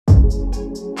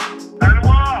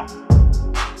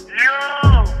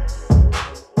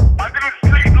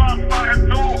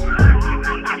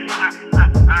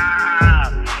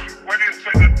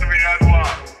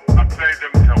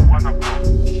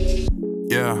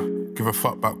give a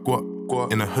fuck about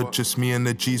Gwop. In the hood, just me and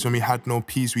the G's. When we had no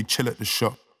peas, we chill at the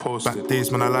shop. Back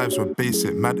days, man, our lives were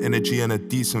basic. Mad energy and a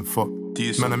decent fuck.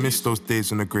 Man, I miss those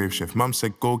days on the grave shift. Mum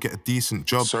said, go get a decent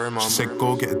job. She said,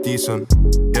 go get a decent,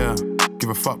 yeah.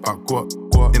 Give a fuck about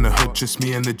Gwop. In the hood, just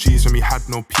me and the G's. When we had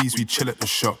no peas, we chill at the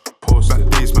shop. Back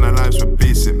days, man, our lives were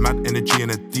basic. Mad energy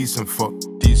and a decent fuck.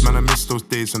 Man, I miss those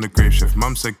days on the grave shift.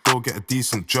 Mum said, go get a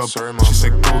decent job. She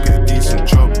said, go get a decent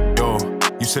job. Yo,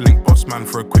 used to link bossman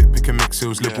for a quick pick and mix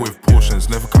sales, liberal with portions.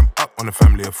 Never come up on a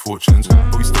family of fortunes.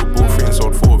 But we still bought 3 and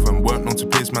sold 4 of them. Weren't known to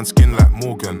place man's skin like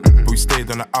Morgan. But we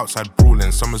stayed on the outside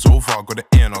brawling. Summer's over, I got the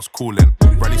ear and I was calling.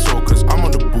 Rally so cause I'm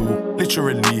on the ball,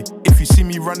 literally. If you see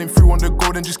me running through on the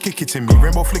goal, then just kick it to me.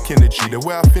 Rainbow flicking the G. The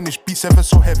way I finish beats ever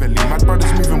so heavily. My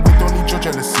brother's moving, we don't need your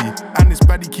jealousy. And this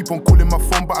baddie keep on calling my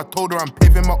phone, but I told her I'm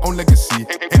paving my own legacy.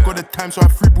 Ain't got the time, so I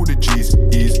freeball the G's.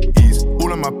 Ease,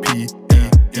 all of my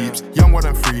P-E-Eeps. Young, wild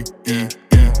and free,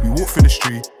 we walk through the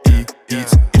street,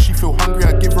 eats. If she feel hungry,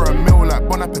 I give her a meal like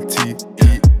bon appetit,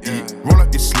 roll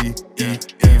up your sleeves,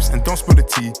 and don't spill the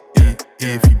tea,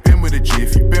 If you been with a G,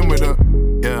 if you been with her,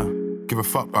 yeah. Give a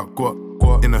fuck about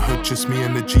Gwop. In the hood, just me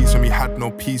and the G's. When we had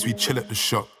no peas, we chill at the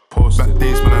shop. Back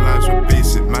days when our lives were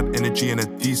basic. Mad energy and a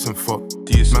decent fuck.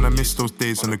 Man, I miss those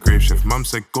days on the grave shift. Mum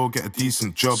said, go get a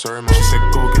decent job. She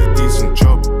said, go get a decent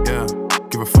job, yeah.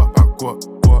 Give a fuck about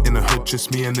Gwop. In the hood,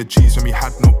 just me and the G's. When we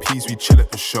had no peas, we chill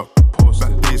at the shop.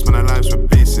 Back days when our lives were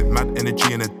basic. Mad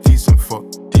energy and a decent fuck.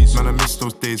 Man, I miss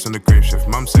those days on the grave shift.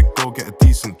 Mum said, go get a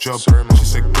decent job. She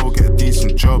said, go get a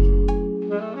decent job.